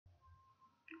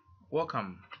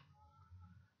Welcome,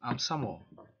 I'm Samuel.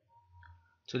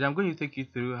 Today I'm going to take you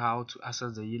through how to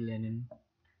access the e-learning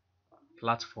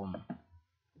platform.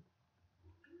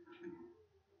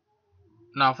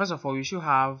 Now, first of all, you should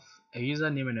have a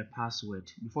username and a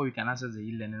password before you can access the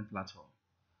e-learning platform.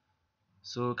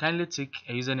 So kindly take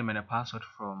a username and a password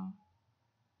from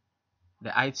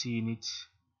the IT unit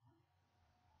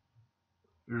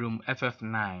room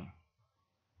FF9.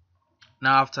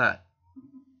 Now, after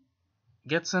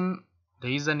getting the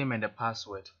username and the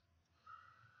password,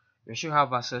 you should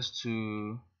have access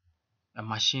to a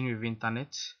machine with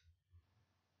internet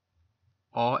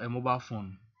or a mobile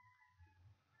phone.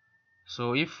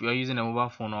 So if you are using a mobile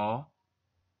phone or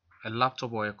a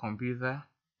laptop or a computer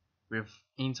with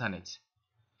internet,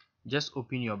 just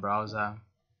open your browser,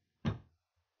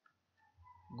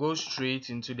 go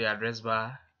straight into the address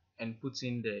bar and put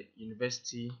in the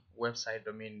university website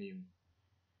domain name,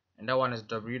 and that one is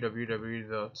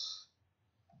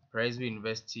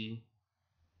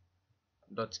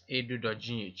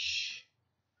www.presbyuniversity.edu.gh,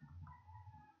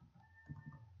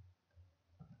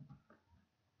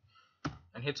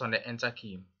 and hit on the enter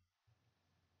key.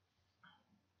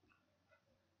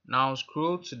 Now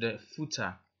scroll to the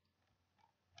footer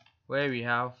where we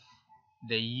have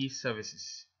the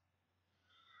e-services.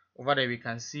 Over there we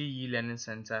can see e-learning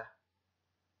center.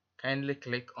 Kindly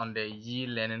click on the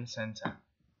e-learning center.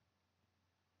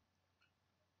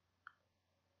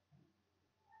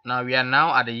 Now we are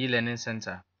now at the e-learning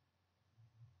center.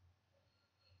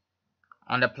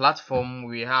 On the platform,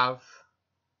 we have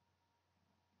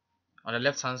on the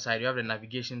left hand side, you have the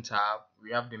navigation tab,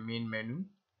 we have the main menu.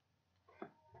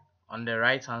 On the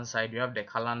right hand side, you have the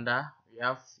calendar, we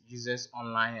have users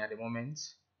online at the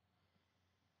moment.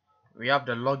 We have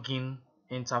the login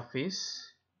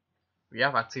interface, we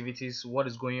have activities, what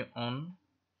is going on.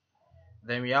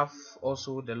 Then we have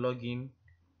also the login,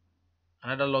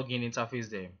 another login interface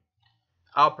there.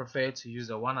 I'll prefer to use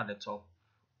the one at the top,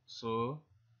 so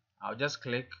I'll just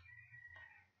click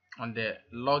on the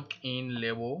login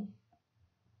label,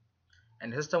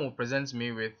 and the system will present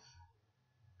me with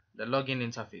the login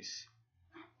interface.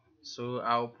 So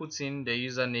I'll put in the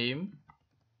username,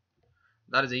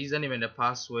 that is the username and the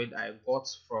password I got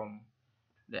from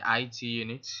the IT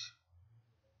unit.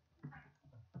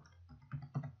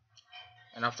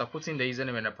 And after putting the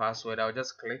username and the password, I'll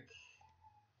just click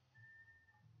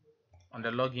on the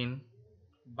login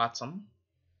button.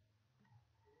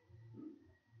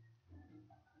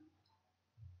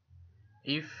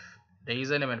 If the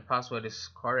username and password is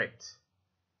correct,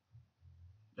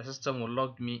 the system will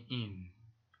log me in.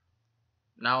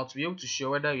 Now, to be able to show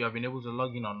whether you have been able to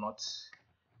log in or not,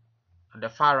 at the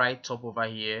far right top over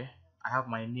here, I have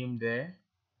my name there,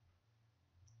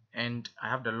 and I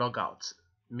have the logout,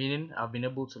 meaning I've been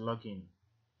able to log in.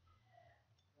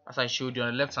 As I showed you,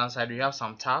 on the left hand side we have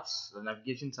some tabs: the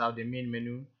navigation tab, the main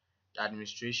menu, the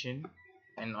administration,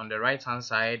 and on the right hand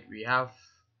side we have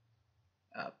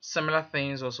similar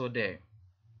things also there.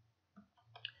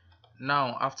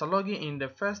 Now, after logging in, the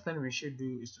first thing we should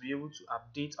do is to be able to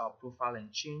update our profile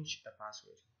and change the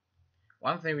password.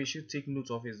 One thing we should take note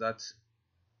of is that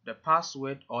the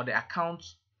password or the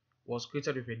account was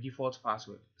created with a default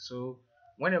password. So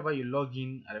whenever you log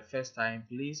in at the first time,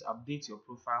 please update your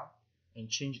profile and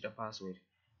change the password.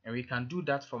 And we can do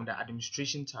that from the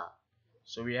administration tab.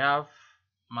 So we have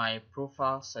my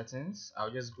profile settings.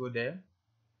 I'll just go there,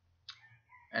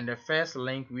 and the first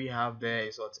link we have there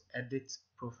is what edit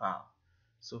profile.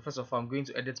 So first of all, I'm going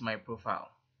to edit my profile.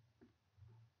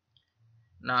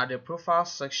 Now, the profile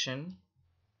section,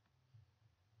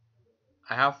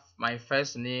 I have my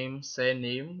first name,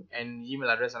 surname, and email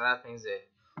address and other things there.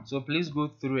 So please go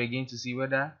through again to see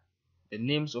whether the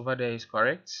names over there is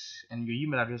correct and your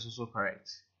email address is also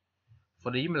correct.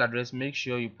 For the email address, make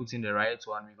sure you put in the right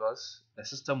one, because the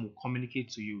system will communicate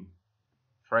to you.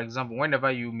 For example, whenever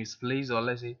you misplace, or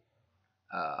let's say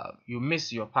you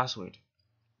miss your password,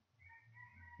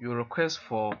 you request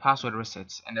for password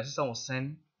resets, and the system will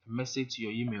send a message to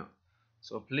your email.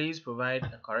 So please provide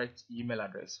a correct email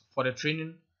address. For the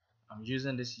training, I'm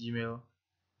using this email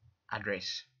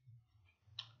address.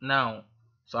 Now,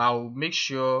 so I'll make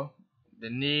sure the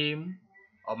name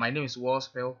of my name is well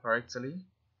spelled correctly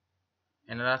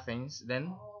and other things.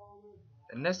 Then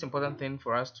the next important thing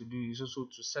for us to do is also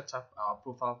to set up our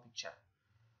profile picture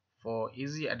for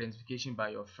easy identification by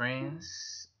your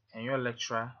friends and your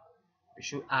lecturer. We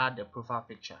should add the profile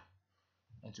picture,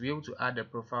 and to be able to add the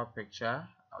profile picture,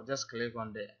 I'll just click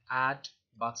on the add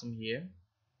button here.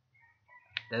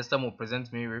 The system will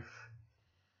present me with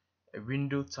a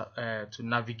window to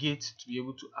navigate to be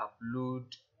able to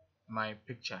upload my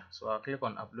picture. So I'll click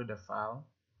on upload the file,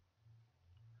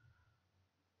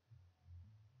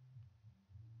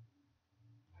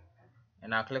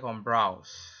 and I'll click on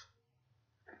browse.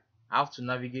 I have to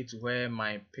navigate to where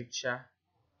my picture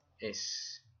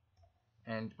is,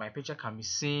 and my picture can be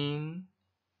seen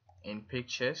in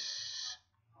pictures,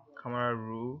 camera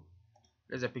roll.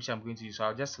 There's a picture I'm going to use, so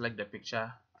I'll just select the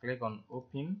picture, click on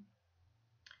open,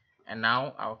 and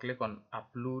now I'll click on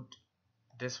upload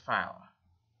this file.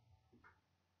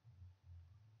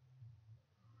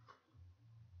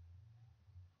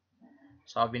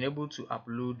 So I've been able to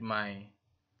upload my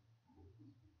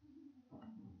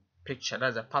picture.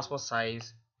 That's a passport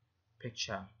size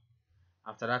picture.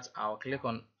 After that, I'll click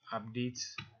on update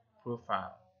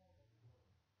profile.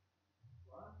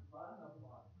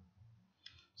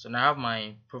 So now I have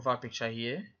my profile picture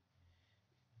here,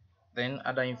 then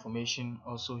other information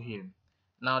also here.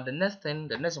 Now the next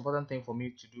important thing for me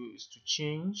to do is to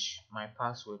change my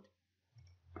password.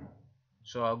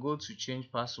 So I'll go to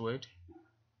change password,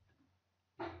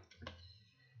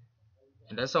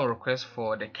 and there's some request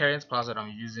for the current password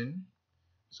I'm using.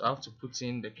 So I have to put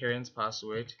in the current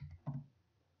password,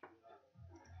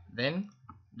 then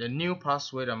the new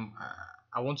password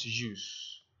I want to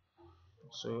use.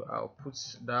 So I'll put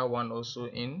that one also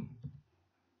in.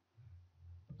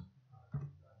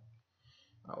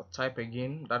 I'll type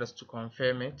again, that is to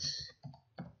confirm it.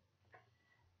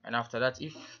 And after that,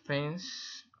 if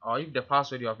the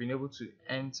password you have been able to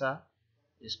enter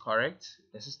is correct,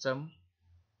 the system,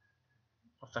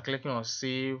 after clicking on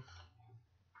save,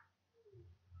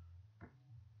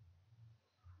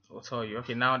 will tell you,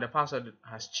 okay, now the password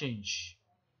has changed.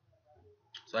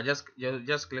 So I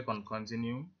just click on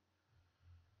continue.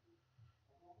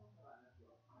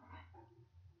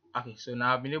 Okay, so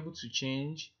now I've been able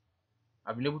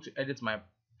to edit my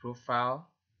profile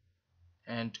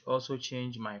and also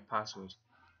change my password.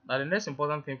 Now the next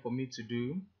important thing for me to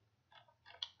do,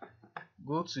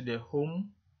 go to the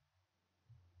home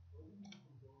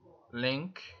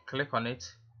link, click on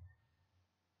it,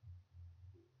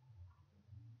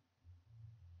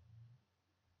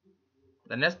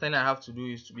 the next thing I have to do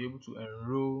is to be able to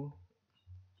enroll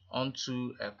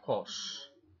onto a course.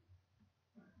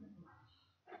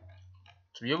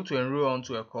 To be able to enroll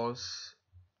onto a course,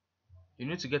 you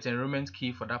need to get an enrollment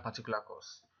key for that particular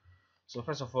course. So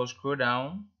first of all, scroll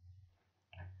down,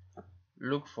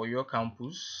 look for your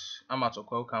campus. I'm at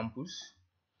Okwel campus.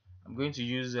 I'm going to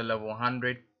use the level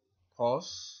 100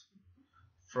 course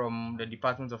from the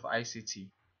Department of ICT.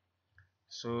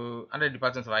 So under the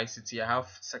Department of ICT, I have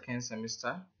second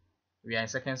semester. We are in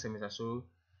second semester, so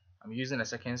I'm using a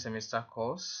second semester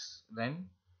course. Then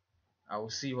I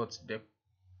will see what the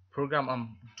program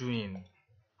I'm doing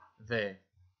there.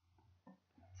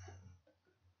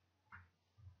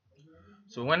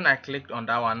 So when I clicked on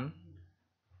that one,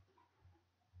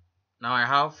 now I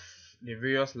have the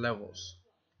various levels.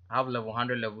 I have level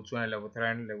 100, level 200, level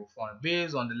 300, level 400.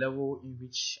 Based on the level in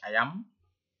which I am,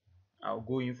 I'll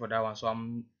go in for that one. So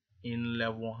I'm in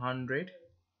level 100.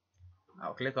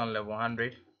 I'll click on level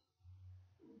 100.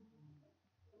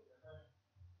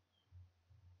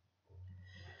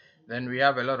 Then we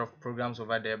have a lot of programs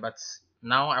over there, but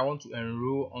now I want to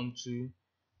enroll onto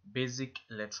basic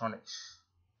electronics.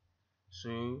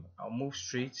 So I'll move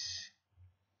straight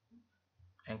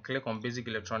and click on basic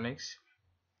electronics.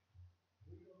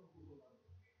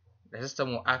 The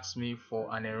system will ask me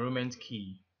for an enrollment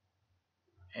key,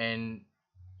 and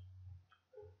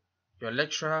your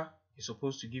lecturer is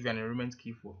supposed to give you an enrollment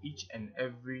key for each and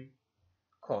every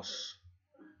course.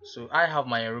 So I have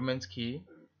my enrollment key.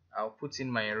 I'll put in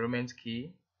my enrollment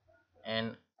key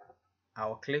and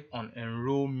I'll click on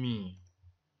enroll me.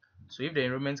 So if the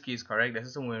enrollment key is correct, the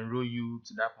system will enroll you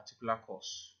to that particular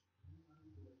course.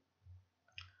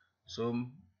 So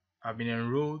I've been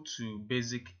enrolled to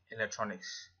basic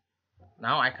electronics.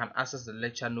 Now I can access the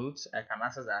lecture notes, I can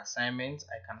access the assignments,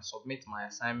 I can submit my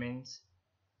assignments,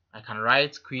 I can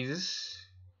write quizzes,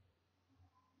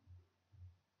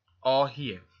 all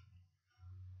here.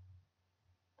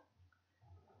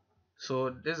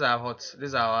 So these are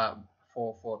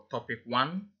for topic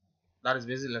 1, that is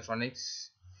basic electronics.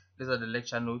 These are the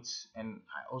lecture notes, and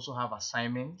I also have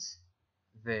assignments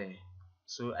there.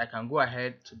 So I can go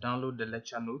ahead to download the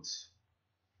lecture notes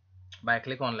by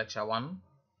clicking on lecture 1.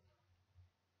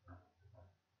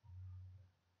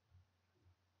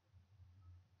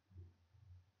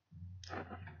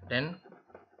 Then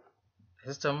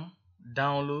the system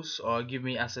downloads or give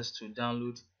me access to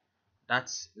download that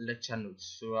lecture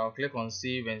notes. So I'll click on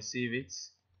save and save it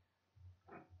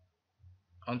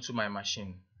onto my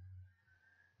machine.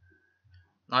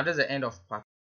 Now that's the end of part